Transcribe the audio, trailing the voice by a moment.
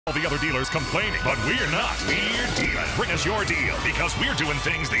All the other dealers complaining, but we're not. We're dealing. Bring us your deal, because we're doing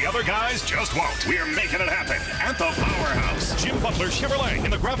things the other guys just won't. We're making it happen at the Powerhouse. Jim Butler Chevrolet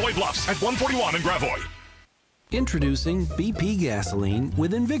in the Gravois Bluffs at 141 in Gravois. Introducing BP Gasoline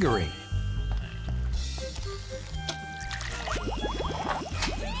with Invigorate.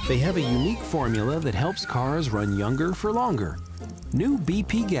 They have a unique formula that helps cars run younger for longer. New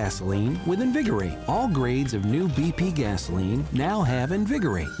BP Gasoline with Invigorate. All grades of new BP Gasoline now have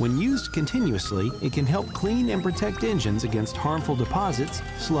Invigorate. When used continuously, it can help clean and protect engines against harmful deposits,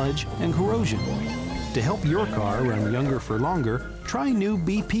 sludge, and corrosion. To help your car run younger for longer, try new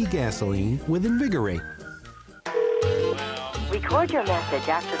BP Gasoline with Invigorate. Record your message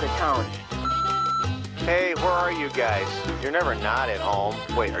after the tone. Hey, where are you guys? You're never not at home.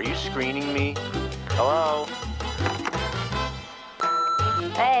 Wait, are you screening me? Hello?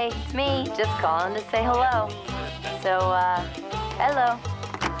 Hey, it's me, just calling to say hello. So, hello.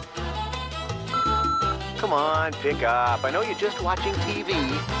 Come on, pick up. I know you're just watching TV.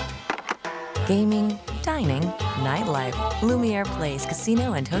 Gaming, dining, nightlife, Lumiere Place,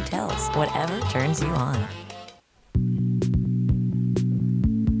 casino and hotels, whatever turns you on.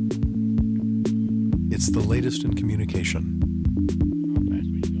 It's the latest in communication,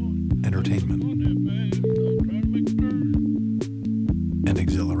 entertainment, and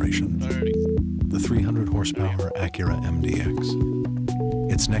exhilaration. The 300 horsepower Acura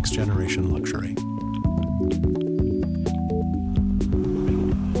MDX. It's next generation luxury.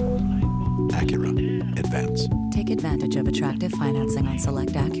 Acura Advance. Take advantage of attractive financing on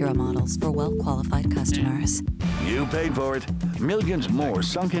select Acura models for well-qualified customers. You paid for it. Millions more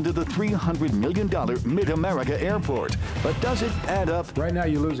sunk into the $300 million Mid-America Airport. But does it add up? Right now,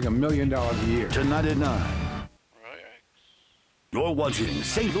 you're losing $1 million a year. Tonight at 9. You're watching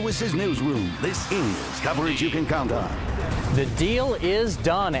St. Louis's Newsroom. This is coverage you can count on. The deal is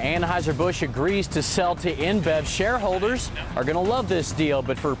done. Anheuser-Busch agrees to sell to InBev. Shareholders are going to love this deal,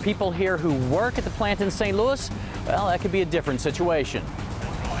 but for people here who work at the plant in St. Louis, well, that could be a different situation.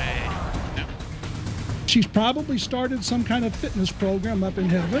 She's probably started some kind of fitness program up in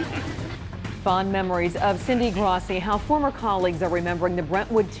heaven. Fond memories of Cindy Grossi, how former colleagues are remembering the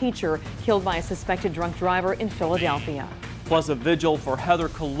Brentwood teacher killed by a suspected drunk driver in Philadelphia. Plus a vigil for Heather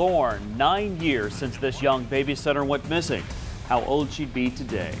Kalorn, 9 years since this young babysitter went missing. How old she'd be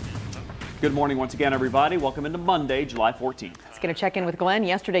today. Good morning once again, everybody. Welcome into Monday, July 14th. Let's get a check in with Glenn.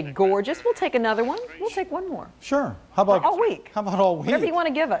 Yesterday, gorgeous. We'll take another one. We'll take one more. Sure. How about all week? How about all week? Whatever you want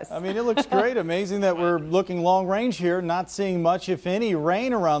to give us. I mean, it looks great. Amazing that we're looking long range here, not seeing much, if any,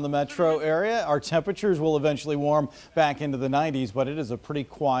 rain around the metro area. Our temperatures will eventually warm back into the 90s, but it is a pretty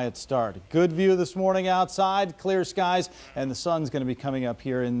quiet start. Good view this morning outside, clear skies, and the sun's going to be coming up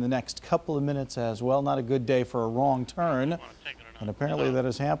here in the next couple of minutes as well. Not a good day for a wrong turn. And apparently that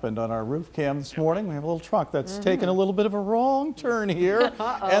has happened on our roof cam this morning. We have a little truck that's taken a little bit of a wrong turn here.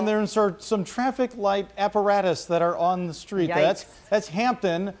 And there's some traffic light apparatus that are on the street. That's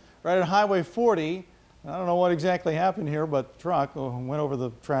Hampton, right at Highway 40. I don't know what exactly happened here, but the truck went over the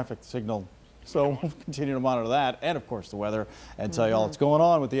traffic signal. So we'll continue to monitor that and, of course, the weather and tell you all what's going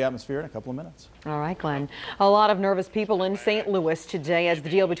on with the atmosphere in a couple of minutes. All right, Glenn. A lot of nervous people in St. Louis today as the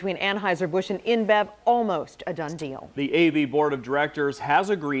deal between Anheuser-Busch and InBev almost a done deal. The AB Board of Directors has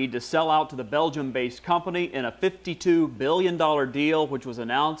agreed to sell out to the Belgium-based company in a $52 billion deal, which was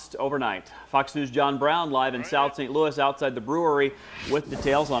announced overnight. Fox News' John Brown live in South St. Louis outside the brewery with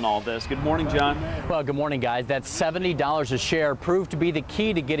details on all this. Good morning, John. Well, good morning, guys. That $70 a share proved to be the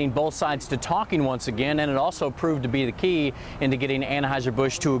key to getting both sides to talking once again, and it also proved to be the key into getting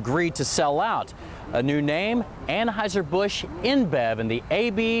Anheuser-Busch to agree to sell out. A new name, Anheuser-Busch InBev, and the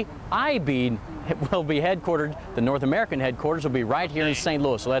AB-IB will be headquartered, the North American headquarters will be right here in St.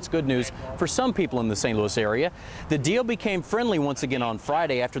 Louis, so that's good news for some people in the St. Louis area. The deal became friendly once again on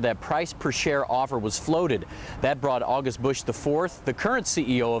Friday after that price per share offer was floated. That brought August Busch IV, the current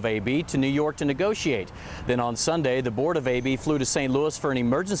CEO of AB, to New York to negotiate. Then on Sunday, the board of AB flew to St. Louis for an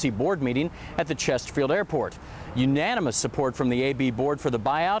emergency board meeting at the Chesterfield Airport. Unanimous support from the AB board for the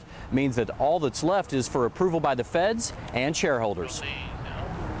buyout means that all that's left is for approval by the feds and shareholders.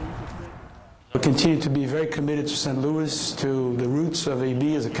 We continue to be very committed to St. Louis, to the roots of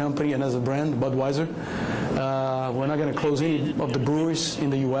AB as a company and as a brand, Budweiser. We're not going to close any of the breweries in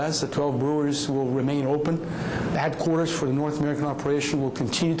the U.S. The 12 breweries will remain open. The headquarters for the North American operation will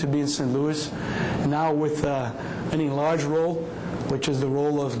continue to be in St. Louis. Now with an enlarged role, which is the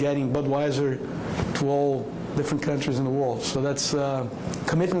role of getting Budweiser to all different countries in the world. So that's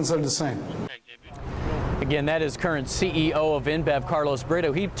commitments are the same. Again, that is current CEO of InBev, Carlos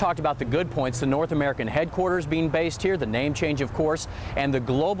Brito. He talked about the good points, the North American headquarters being based here, the name change, of course, and the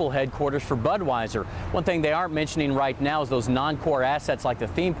global headquarters for Budweiser. One thing they aren't mentioning right now is those non-core assets like the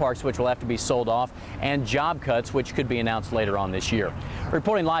theme parks, which will have to be sold off, and job cuts, which could be announced later on this year.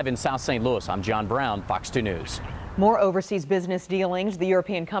 Reporting live in South St. Louis, I'm John Brown, Fox 2 News. More overseas business dealings. The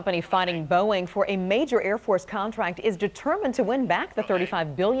European company fighting Boeing for a major Air Force contract is determined to win back the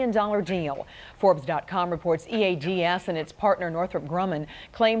 $35 billion deal. Forbes.com reports EADS and its partner Northrop Grumman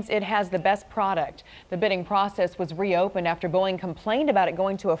claims it has the best product. The bidding process was reopened after Boeing complained about it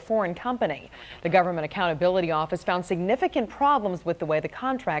going to a foreign company. The Government Accountability Office found significant problems with the way the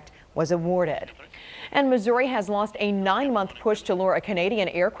contract was awarded. And Missouri has lost a 9-month push to lure a Canadian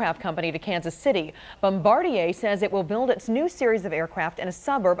aircraft company to Kansas City. Bombardier says it will build its new series of aircraft in a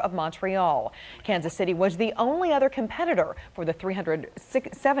suburb of Montreal. Kansas City was the only other competitor for the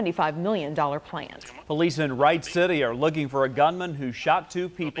 $375 million plant. Police in Wright City are looking for a gunman who shot 2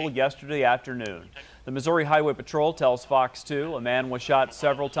 people yesterday afternoon. The Missouri Highway Patrol tells Fox 2 a man was shot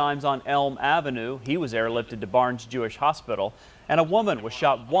several times on Elm Avenue. He was airlifted to Barnes Jewish Hospital. And a woman was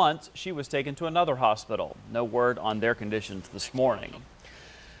shot once. She was taken to another hospital. No word on their conditions this morning.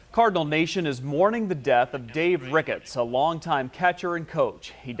 Cardinal Nation is mourning the death of Dave Ricketts, a longtime catcher and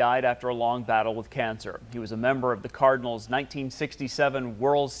coach. He died after a long battle with cancer. He was a member of the Cardinals' 1967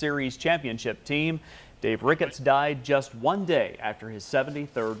 World Series championship team. Dave Ricketts died just 1 day after his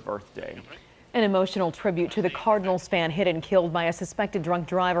 73rd birthday. An emotional tribute to the Cardinals fan hit and killed by a suspected drunk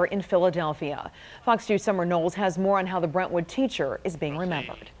driver in Philadelphia. Fox 2 Summer Knowles has more on how the Brentwood teacher is being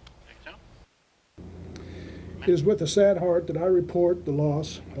remembered. It is with a sad heart that I report the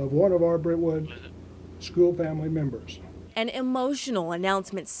loss of one of our Brentwood school family members. An emotional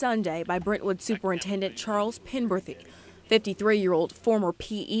announcement Sunday by Brentwood Superintendent Charles Penberthy. 53-year-old former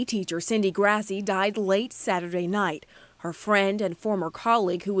PE teacher Cindy Grassi died late Saturday night. Her friend and former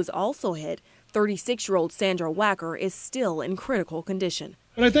colleague who was also hit, 36-year-old Sandra Wacker, is still in critical condition.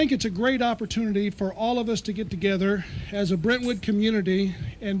 But I think it's a great opportunity for all of us to get together as a Brentwood community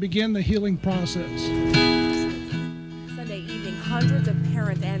and begin the healing process. Sunday evening, hundreds of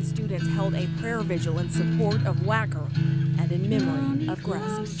parents and students held a prayer vigil in support of Wacker and in memory of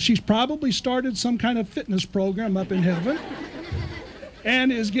Grassi. She's probably started some kind of fitness program up in heaven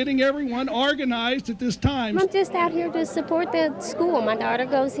and is getting everyone organized at this time. I'm just out here to support the school. My daughter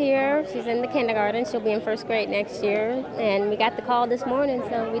goes here. She's in the kindergarten. She'll be in first grade next year. And we got the call this morning,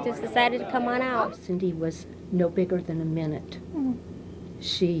 so we just decided to come on out. Cindy was no bigger than a minute.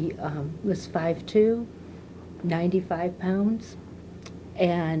 She was 5'2", 95 pounds,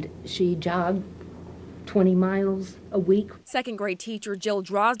 and she jogged 20 miles a week. Second grade teacher Jill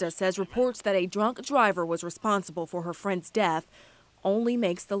Drozda says reports that a drunk driver was responsible for her friend's death only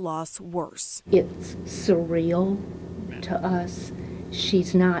makes the loss worse. It's surreal to us.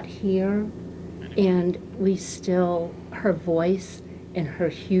 She's not here, and we still, her voice and her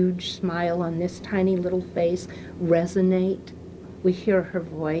huge smile on this tiny little face resonate. We hear her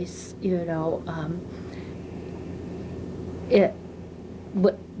voice, you know.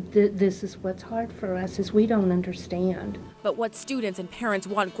 This is what's hard for us, is we don't understand. But what students and parents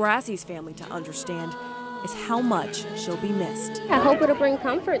want Grassi's family to understand is how much she'll be missed. I hope it'll bring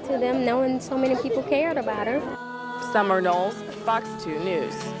comfort to them knowing so many people cared about her. Summer Knowles, Fox 2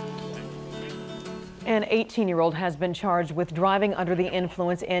 News. An 18-year-old has been charged with driving under the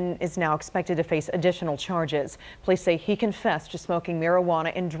influence and is now expected to face additional charges. Police say he confessed to smoking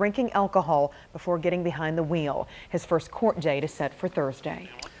marijuana and drinking alcohol before getting behind the wheel. His first court date is set for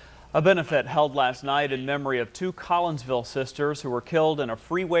Thursday. A benefit held last night in memory of 2 Collinsville sisters who were killed in a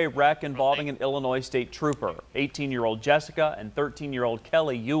freeway wreck involving an Illinois state trooper. 18-year-old Jessica and 13-year-old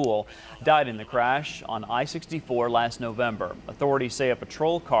Kelly Ewell died in the crash on I-64 last November. Authorities say a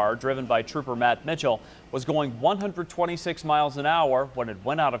patrol car driven by Trooper Matt Mitchell was going 126 miles an hour when it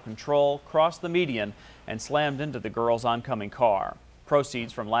went out of control, crossed the median, and slammed into the girl's oncoming car.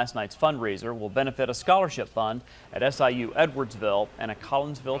 Proceeds from last night's fundraiser will benefit a scholarship fund at SIU Edwardsville and a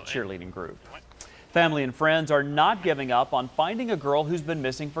Collinsville cheerleading group. Family and friends are not giving up on finding a girl who's been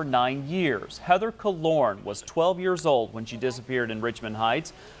missing for 9 years. Heather Kalorn was 12 years old when she disappeared in Richmond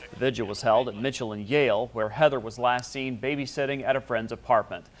Heights. The vigil was held at Mitchell and Yale, where Heather was last seen babysitting at a friend's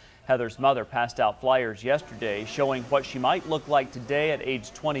apartment. Heather's mother passed out flyers yesterday showing what she might look like today at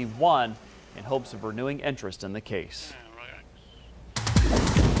age 21 in hopes of renewing interest in the case.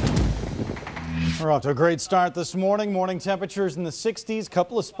 We're off to a great start this morning. Morning temperatures in the 60s,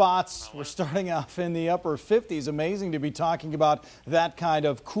 couple of spots. We're starting off in the upper 50s. Amazing to be talking about that kind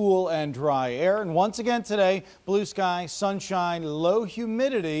of cool and dry air. And once again today, blue sky, sunshine, low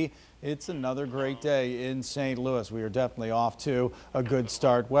humidity. it's another great day in St. Louis. We are definitely off to a good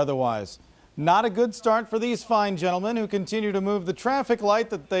start weather-wise. Not a good start for these fine gentlemen who continue to move the traffic light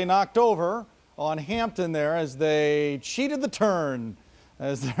that they knocked over on Hampton there as they cheated the turn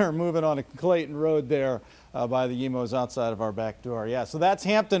as they're moving on a Clayton Road there by the Emos outside of our back door. Yeah, so that's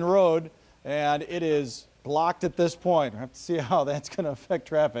Hampton Road, and it is blocked at this point. We'll have to see how that's going to affect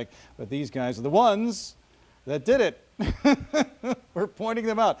traffic, but these guys are the ones that did it. We're pointing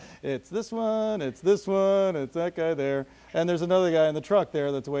them out. It's this one, it's that guy there, and there's another guy in the truck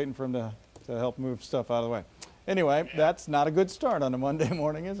there that's waiting for him to help move stuff out of the way. Anyway, that's not a good start on a Monday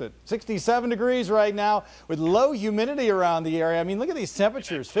morning, is it? 67 degrees right now with low humidity around the area. I mean, look at these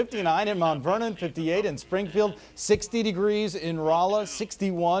temperatures. 59 in Mount Vernon, 58 in Springfield, 60 degrees in Rolla,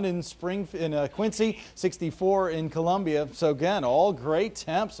 61 in Quincy, 64 in Columbia. So again, all great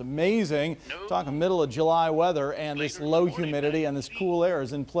temps, amazing. Talking middle of July weather, and this low humidity and this cool air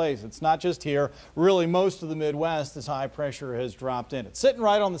is in place. It's not just here. Really, most of the Midwest, this high pressure has dropped in. It's sitting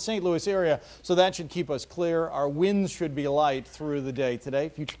right on the St. Louis area, so that should keep us clear. Our winds should be light through the day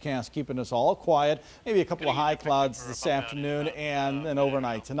today. Futurecast keeping us all quiet. Maybe a couple of high clouds this afternoon and an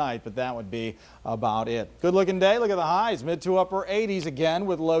overnight tonight, but that would be about it. Good looking day. Look at the highs, mid to upper 80s again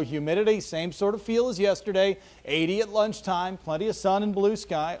with low humidity. Same sort of feel as yesterday. 80 at lunchtime. Plenty of sun and blue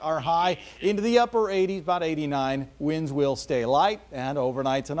sky. Our high into the upper 80s, about 89. Winds will stay light, and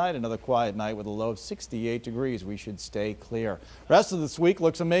overnight tonight another quiet night with a low of 68 degrees. We should stay clear. Rest of this week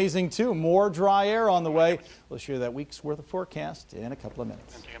looks amazing too. More dry air on the way. We'll share that week's worth of forecast in a couple of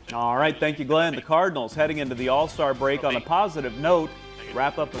minutes. All right, thank you, Glenn. The Cardinals heading into the All-Star break on a positive note.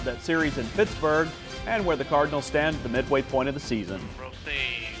 Wrap up of that series in Pittsburgh and where the Cardinals stand at the midway point of the season.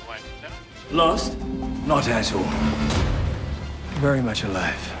 Lost? Not at all. Very much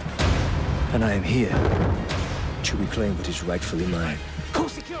alive. And I am here to reclaim what is rightfully mine.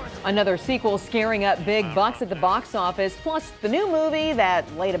 Another sequel scaring up big bucks at the box office, plus the new movie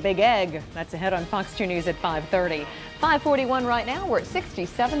that laid a big egg. That's ahead on Fox 2 News at 5:30. 5:41 right now. We're at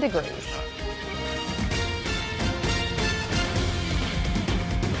 67 degrees.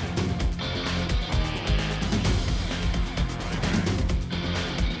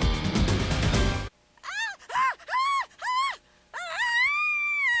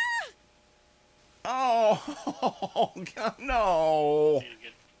 Oh, God, no.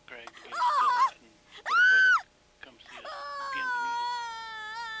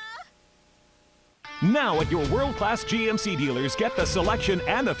 Now at your world-class GMC dealers, get the selection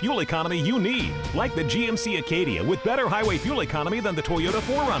and the fuel economy you need. Like the GMC Acadia with better highway fuel economy than the Toyota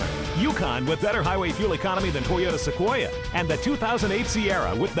 4Runner. Yukon with better highway fuel economy than Toyota Sequoia. And the 2008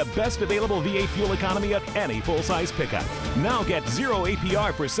 Sierra with the best available V8 fuel economy of any full-size pickup. Now get 0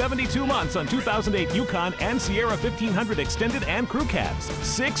 APR for 72 months on 2008 Yukon and Sierra 1500 Extended and Crew Cabs.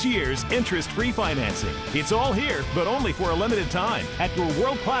 6 years interest-free financing. It's all here, but only for a limited time at your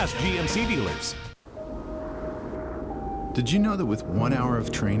world-class GMC dealers. Did you know that with 1 hour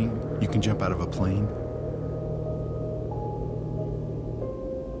of training, you can jump out of a plane?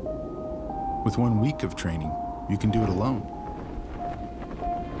 With 1 week of training, you can do it alone.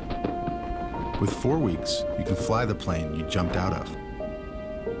 With 4 weeks, you can fly the plane you jumped out of.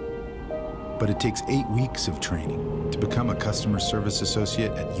 But it takes 8 weeks of training to become a customer service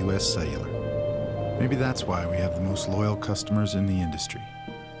associate at US Cellular. Maybe that's why we have the most loyal customers in the industry.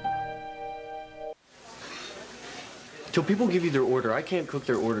 Till people give you their order, I can't cook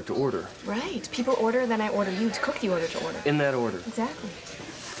their order to order. Right. People order, then I order you to cook the order to order. In that order. Exactly.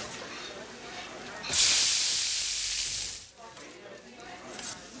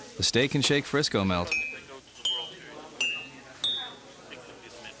 The Steak and Shake Frisco melt.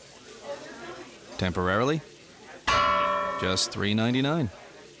 Temporarily, just $3.99.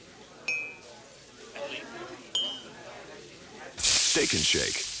 Steak and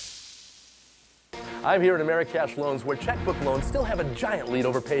Shake. I'm here at Americash Loans, where checkbook loans still have a giant lead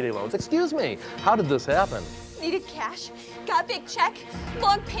over payday loans. Excuse me, how did this happen? Needed cash, got a big check,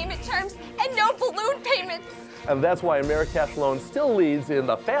 long payment terms, and no balloon payments. And that's why Americash Loans still leads in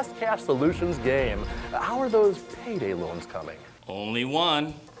the fast cash solutions game. How are those payday loans coming? Only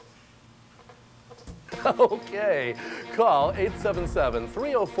one. Okay, call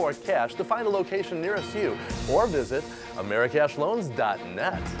 877-304-CASH to find a location nearest you, or visit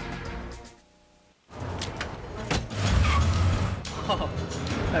americashloans.net. Oh,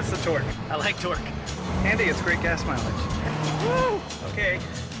 that's the torque. I like torque. Andy, it's great gas mileage. Woo! Okay.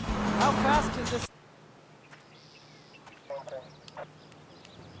 How fast can this...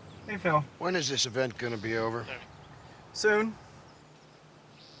 Hey, Phil. When is this event going to be over? Soon.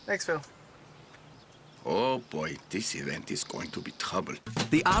 Thanks, Phil. Oh boy, this event is going to be trouble.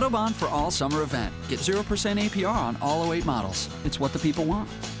 The Autobahn for All summer event. Get 0% APR on all 08 models. It's what the people want.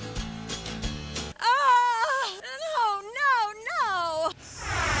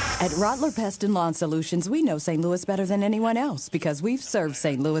 At Rottler Pest and Lawn Solutions, we know St. Louis better than anyone else because we've served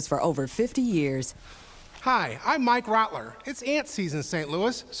St. Louis for over 50 years. Hi, I'm Mike Rottler. It's ant season in St.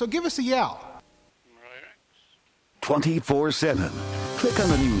 Louis, so give us a yell. 24/7. Click on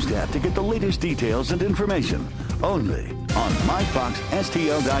the News tab to get the latest details and information. Only on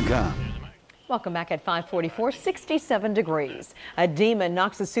MyFoxSTL.com. Welcome back at 5:44, 67 degrees. A demon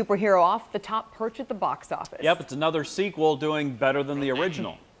knocks a superhero off the top perch at the box office. Yep, it's another sequel doing better than the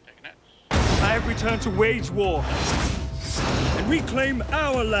original. I have returned to wage war and reclaim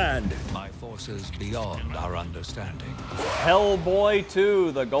our land. My forces beyond our understanding. Hellboy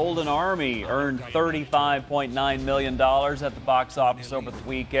 2, The Golden Army, earned $35.9 million at the box office over the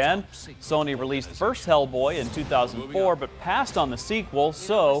weekend. Sony released the first Hellboy in 2004, but passed on the sequel,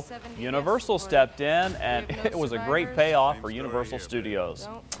 so Universal stepped in, and it was a great payoff for Universal Studios.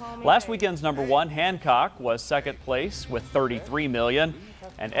 Last weekend's #1, Hancock, was second place with $33 million,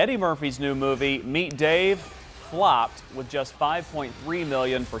 and Eddie Murphy's new movie, Meet Dave, flopped with just $5.3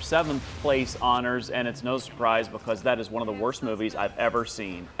 million for 7th place honors, and it's no surprise because that is one of the worst movies I've ever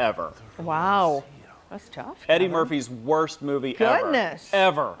seen, ever. Wow, that's tough. Eddie Murphy's worst movie Goodness.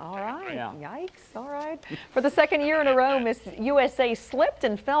 ever. All right, Yeah. yikes, all right. For the second year in a row, Miss USA slipped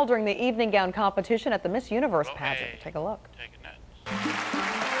and fell during the evening gown competition at the Miss Universe pageant. Take a look.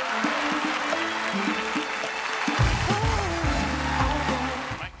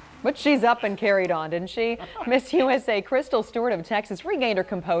 But she's up and carried on, didn't she? Miss USA Crystal Stewart of Texas regained her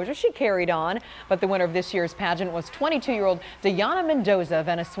composure. She carried on, but the winner of this year's pageant was 22-year-old Diana Mendoza of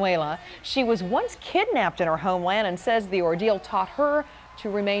Venezuela. She was once kidnapped in her homeland and says the ordeal taught her to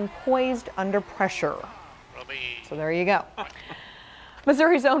remain poised under pressure. So there you go.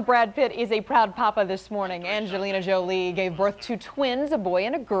 Missouri's own Brad Pitt is a proud papa this morning. Angelina Jolie gave birth to twins, a boy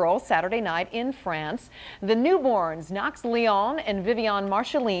and a girl, Saturday night in France. The newborns, Knox Leon and Viviane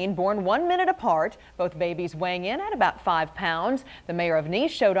Marceline, born 1 minute apart, both babies weighing in at about 5 pounds. The mayor of Nice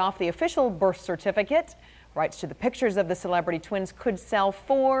showed off the official birth certificate. Rights to the pictures of the celebrity twins could sell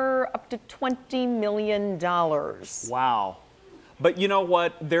for up to $20 million. Wow. But you know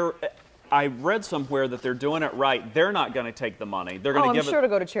what? I read somewhere that they're doing it right. They're not going to take the money. They're going to give I'm sure to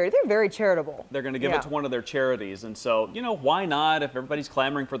go to charity. They're very charitable. They're going to give it to one of their charities. And so, you know, why not? If everybody's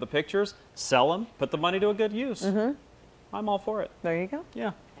clamoring for the pictures, sell them, put the money to a good use. I'm all for it. There you go.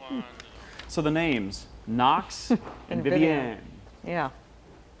 Yeah. So the names, Knox and Viviane. Yeah.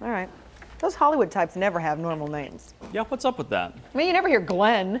 All right. Those Hollywood types never have normal names. Yeah, what's up with that? I mean, you never hear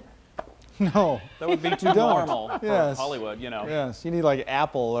Glenn. No. That would be too normal for Hollywood, you know. Yes, you need like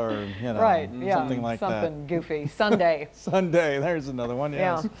Apple or, you know, right, yeah, something like that. Something goofy. Sunday. Sunday, there's another one,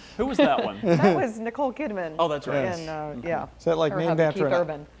 yes. Yeah. Who was that one? That was Nicole Kidman. Oh, that's right. And, yeah. Is that like named after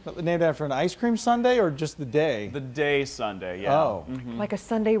Urban. an ice cream sundae or just the day? The day Sunday, yeah. Oh. Like a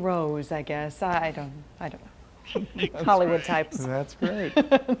Sunday rose, I guess. I don't know. Hollywood types. That's great.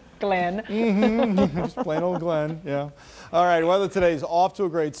 Glenn. Just plain old Glenn, yeah. All right, weather today is off to a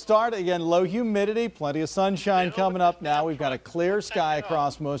great start. Again, low humidity, plenty of sunshine coming up now. We've got a clear sky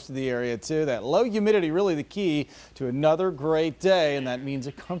across most of the area, too. That low humidity really the key to another great day, and that means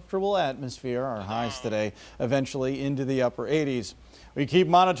a comfortable atmosphere. Our highs today eventually into the upper 80s. We keep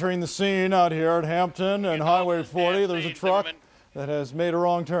monitoring the scene out here at Hampton and Highway 40. There's a truck that has made a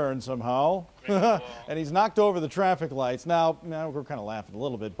wrong turn somehow. And he's knocked over the traffic lights. Now we're kind of laughing a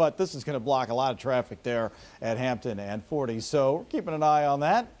little bit, but this is going to block a lot of traffic there at Hampton and 40. So we're keeping an eye on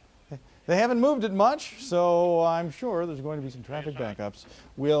that. They haven't moved it much, so I'm sure there's going to be some traffic backups.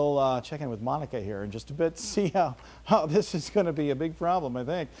 We'll check in with Monica here in just a bit to see how this is going to be a big problem, I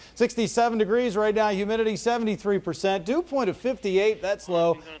think. 67 degrees right now, humidity 73%, dew point of 58, that's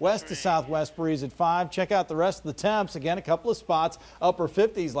low. West to southwest breeze at 5. Check out the rest of the temps. Again, a couple of spots, upper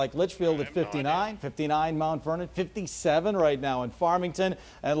 50s like Litchfield at 59, 59 Mount Vernon, 57 right now in Farmington,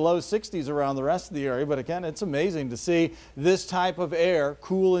 and low 60s around the rest of the area. But again, it's amazing to see this type of air,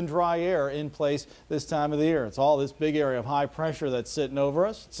 cool and dry air, in place this time of the year. It's all this big area of high pressure that's sitting over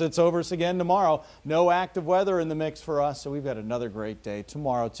us. It sits over us again tomorrow. No active weather in the mix for us, so we've got another great day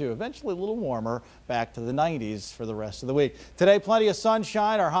tomorrow too. Eventually a little warmer, back to the 90s for the rest of the week. Today, plenty of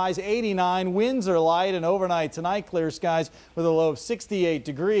sunshine. Our highs 89. Winds are light, and overnight tonight, clear skies with a low of 68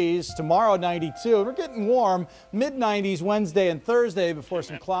 degrees. Tomorrow, 92. We're getting warm. Mid-90s Wednesday and Thursday before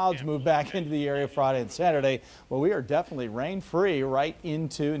some clouds move back into the area Friday and Saturday. Well, we are definitely rain-free right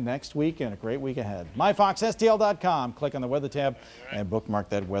into next weekend. A great week ahead. MyFoxSTL.com. Click on the weather tab and bookmark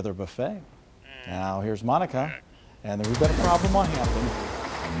that weather buffet. Now here's Monica, and we've got a problem on Hampton.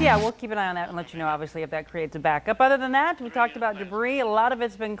 Yeah, we'll keep an eye on that and let you know, obviously, if that creates a backup. Other than that, we talked about debris. A lot of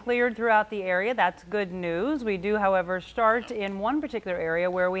it's been cleared throughout the area. That's good news. We do, however, start in one particular area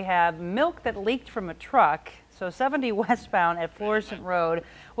where we have milk that leaked from a truck. So 70 westbound at Florissant Road.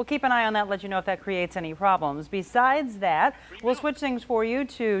 We'll keep an eye on that, let you know if that creates any problems. Besides that, we'll switch things for you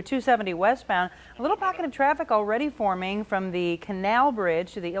to 270 westbound. A little pocket of traffic already forming from the Canal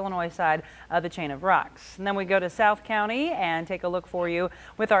Bridge to the Illinois side of the Chain of Rocks. And then we go to South County and take a look for you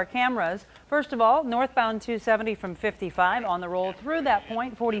with our cameras. First of all, northbound 270 from 55 on the roll through that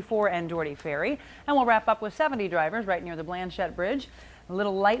point, 44 and Doherty Ferry. And we'll wrap up with 70 drivers right near the Blanchette Bridge. A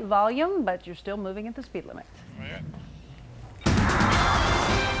little light volume, but you're still moving at the speed limit.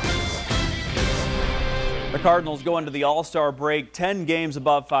 The Cardinals go into the All-Star break 10 games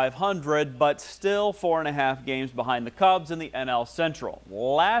above 500, but still 4.5 games behind the Cubs in the NL Central.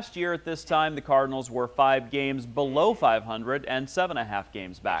 Last year at this time, the Cardinals were 5 games below 500 and 7.5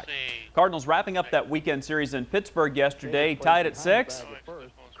 games back. Cardinals wrapping up that weekend series in Pittsburgh yesterday, tied at 6.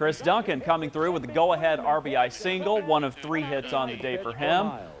 Chris Duncan coming through with the go-ahead RBI single, one of 3 hits on the day for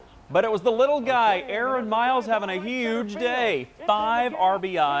him. But it was the little guy, Aaron Miles, having a huge day. 5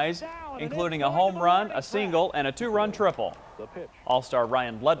 RBIs, including a home run, a single, and a 2-run triple. All-star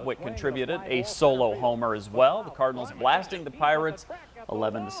Ryan Ludwig contributed a solo homer as well. The Cardinals blasting the Pirates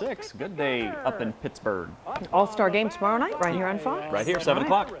 11-6. Good day up in Pittsburgh. All-star game tomorrow night right here on Fox. Right here, 7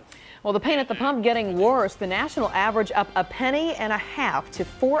 o'clock. Well, the pain at the pump getting worse. The national average up 1.5 pennies to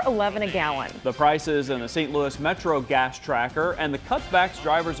 $4.11 a gallon. The prices in the St. Louis Metro gas tracker and the cutbacks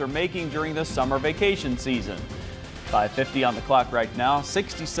drivers are making during the summer vacation season. 5:50 on the clock right now,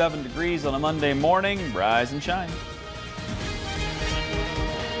 67 degrees on a Monday morning. Rise and shine.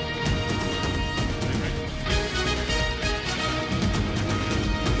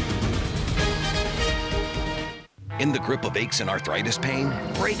 In the grip of aches and arthritis pain?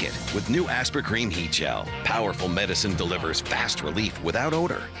 Break it with new Aspercreme Heat Gel. Powerful medicine delivers fast relief without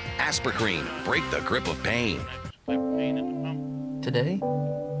odor. Aspercreme, break the grip of pain. Today,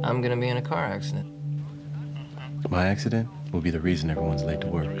 I'm gonna be in a car accident. My accident will be the reason everyone's late to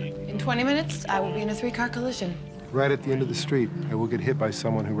work. In 20 minutes, I will be in a 3-car collision. Right at the end of the street, I will get hit by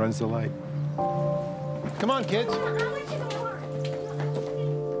someone who runs the light. Come on, kids.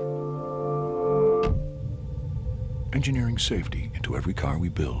 Engineering safety into every car we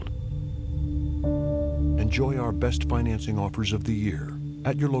build. Enjoy our best financing offers of the year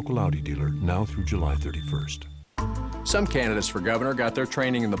at your local Audi dealer now through July 31st. Some candidates for governor got their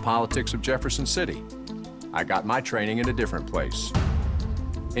training in the politics of Jefferson City. I got my training in a different place.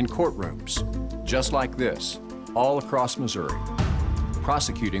 In courtrooms, just like this, all across Missouri,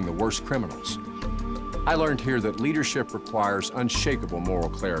 prosecuting the worst criminals. I learned here that leadership requires unshakable moral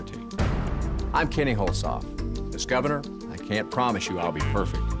clarity. I'm Kenny Holzoff. As governor, I can't promise you I'll be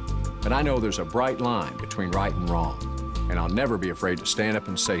perfect, but I know there's a bright line between right and wrong, and I'll never be afraid to stand up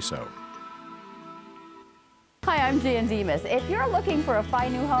and say so. Hi, I'm Jan Demas. If you're looking for a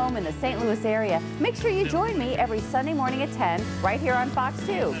fine new home in the St. Louis area, make sure you join me every Sunday morning at 10 right here on Fox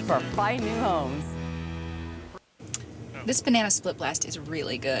 2 for Fine New Homes. This banana split blast is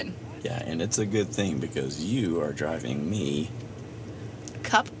really good. Yeah, and it's a good thing because you are driving me.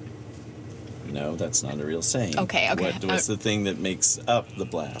 Cup? No, that's not a real saying. Okay. What's the thing that makes up the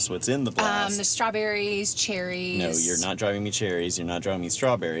blast? What's in the blast? The strawberries, cherries. No, you're not driving me cherries. You're not driving me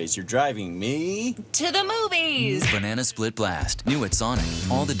strawberries. You're driving me to the movies. Banana Split Blast. New at Sonic.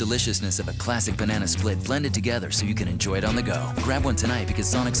 All the deliciousness of a classic banana split blended together so you can enjoy it on the go. Grab one tonight because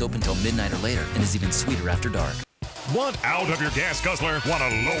Sonic's open till midnight or later and is even sweeter after dark. Want out of your gas guzzler? Want to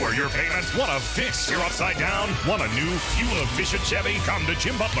lower your payments? Want to fix your upside down? Want a new fuel-efficient Chevy? Come to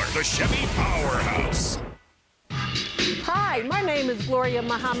Jim Butler, the Chevy Powerhouse. Hi, my name is Gloria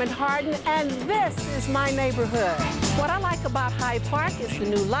Muhammad Harden, and this is my neighborhood. What I like about Hyde Park is the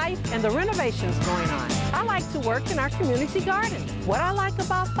new life and the renovations going on. I like to work in our community garden. What I like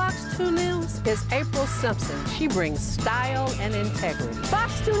about Fox 2 News is April Simpson. She brings style and integrity.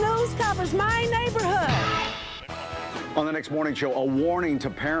 Fox 2 News covers my neighborhood. On the next morning show, a warning to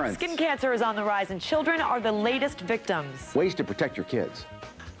parents. Skin cancer is on the rise, and children are the latest victims. Ways to protect your kids.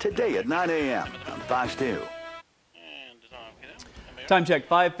 Today at 9 a.m. on Fox 2. Time check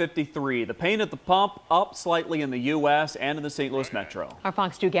 5:53. The pain at the pump up slightly in the U.S. and in the St. Louis Metro. Our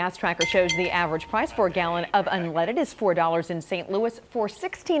Fox 2 gas tracker shows the average price for a gallon of unleaded is $4 in St. Louis,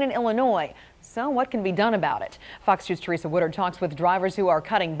 $4.16 in Illinois. So what can be done about it? Fox 2's Teresa Woodard talks with drivers who are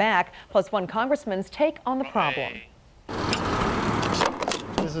cutting back, plus one congressman's take on the problem.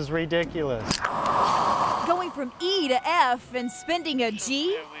 This is ridiculous. Going from E to F and spending a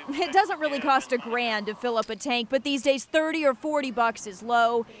G? It doesn't really cost $1,000 to fill up a tank, but these days 30 or 40 bucks is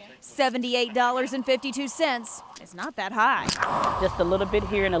low. $78.52 is not that high. Just a little bit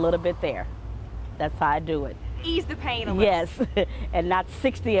here and a little bit there. That's how I do it. Ease the pain a little. Yes, and not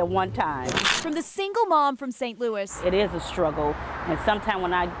 60 at one time. From the single mom from St. Louis. It is a struggle, and sometimes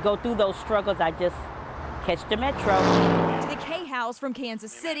when I go through those struggles, I just catch the metro. To the K-House from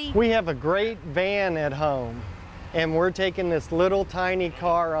Kansas City. We have a great van at home, and we're taking this little tiny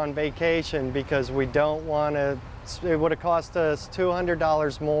car on vacation because we don't want to, it would have cost us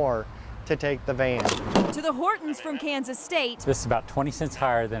 $200 more to take the van. To the Hortons from Kansas State. This is about 20 cents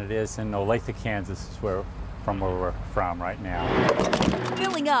higher than it is in Olathe, Kansas, is where we're from right now.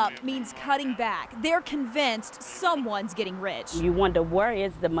 Filling up means cutting back. They're convinced someone's getting rich. You wonder, where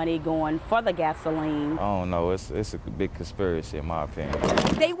is the money going for the gasoline? I don't know. It's a big conspiracy, in my opinion.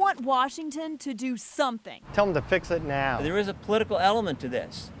 They want Washington to do something. Tell them to fix it now. There is a political element to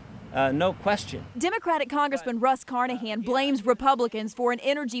this. No question. Democratic Congressman Russ Carnahan blames Republicans for an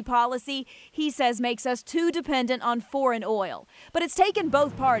energy policy he says makes us too dependent on foreign oil. But it's taken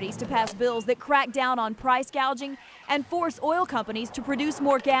both parties to pass bills that crack down on price gouging and force oil companies to produce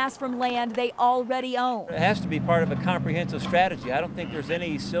more gas from land they already own. It has to be part of a comprehensive strategy. I don't think there's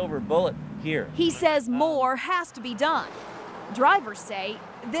any silver bullet here. He says more has to be done. Drivers say,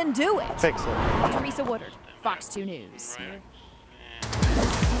 then do it. Fix it. Teresa Woodard, Fox 2 News.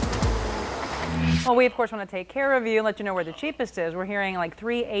 Well, we, of course, want to take care of you and let you know where the cheapest is. We're hearing like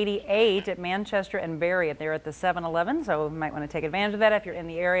 $3.88 at Manchester and Berry. They're at the 7-Eleven, so you might want to take advantage of that. If you're in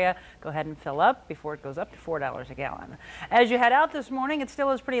the area, go ahead and fill up before it goes up to $4 a gallon. As you head out this morning, it still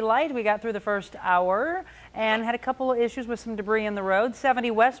is pretty light. We got through the first hour and had a couple of issues with some debris in the road.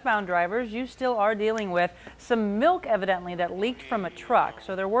 70 westbound drivers, you still are dealing with some milk, evidently, that leaked from a truck.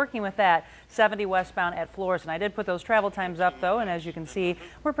 So they're working with that. 70 westbound at Flores. And I did put those travel times up, though, and as you can see,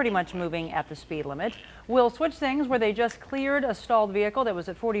 we're pretty much moving at the speed limit. We'll switch things where they just cleared a stalled vehicle that was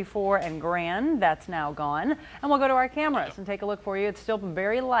at 44 and Grand. That's now gone. And we'll go to our cameras and take a look for you. It's still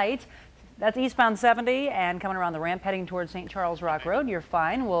very light. That's eastbound 70 and coming around the ramp heading towards St. Charles Rock Road. You're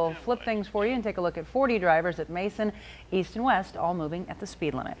fine. We'll flip things for you and take a look at 40 drivers at Mason, east and west, all moving at the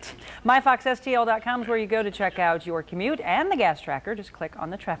speed limit. MyFoxSTL.com is where you go to check out your commute and the gas tracker. Just click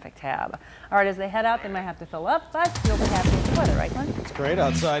on the traffic tab. All right, as they head out, they might have to fill up, but you'll be happy with the weather, right, Glenn? It's great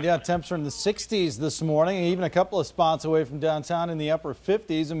outside. Yeah, temps are in the 60s this morning, even a couple of spots away from downtown in the upper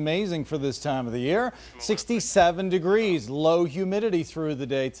 50s. Amazing for this time of the year. 67 degrees, low humidity through the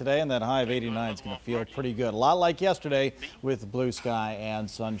day today, and that high of 89 is going to feel pretty good. A lot like yesterday with blue sky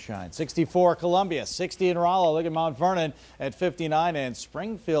and sunshine. 64 Columbia, 60 in Rolla. Look at Mount Vernon at 59 and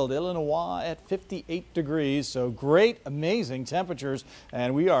Springfield, Illinois at 58 degrees. So great, amazing temperatures.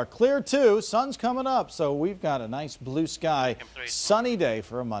 And we are clear too. Sun's coming up. So we've got a nice blue sky, sunny day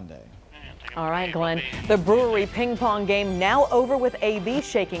for a Monday. All right, Glenn. The Brewery ping pong game now over with AB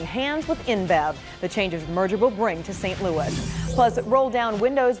shaking hands with InBev. The changes merger will bring to St. Louis. Plus, roll down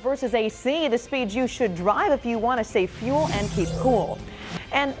windows versus AC, the speeds you should drive if you want to save fuel and keep cool.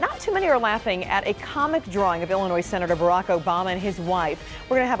 And not too many are laughing at a comic drawing of Illinois Senator Barack Obama and his wife.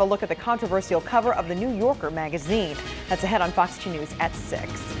 We're going to have a look at the controversial cover of the New Yorker magazine. That's ahead on Fox 2 News at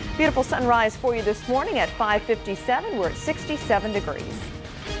 6. Beautiful sunrise for you this morning at 5:57. We're at 67 degrees.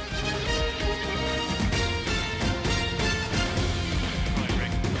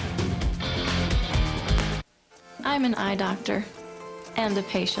 I'm an eye doctor and a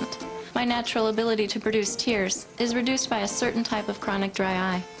patient. My natural ability to produce tears is reduced by a certain type of chronic dry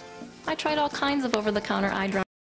eye. I tried all kinds of over-the-counter eye drops.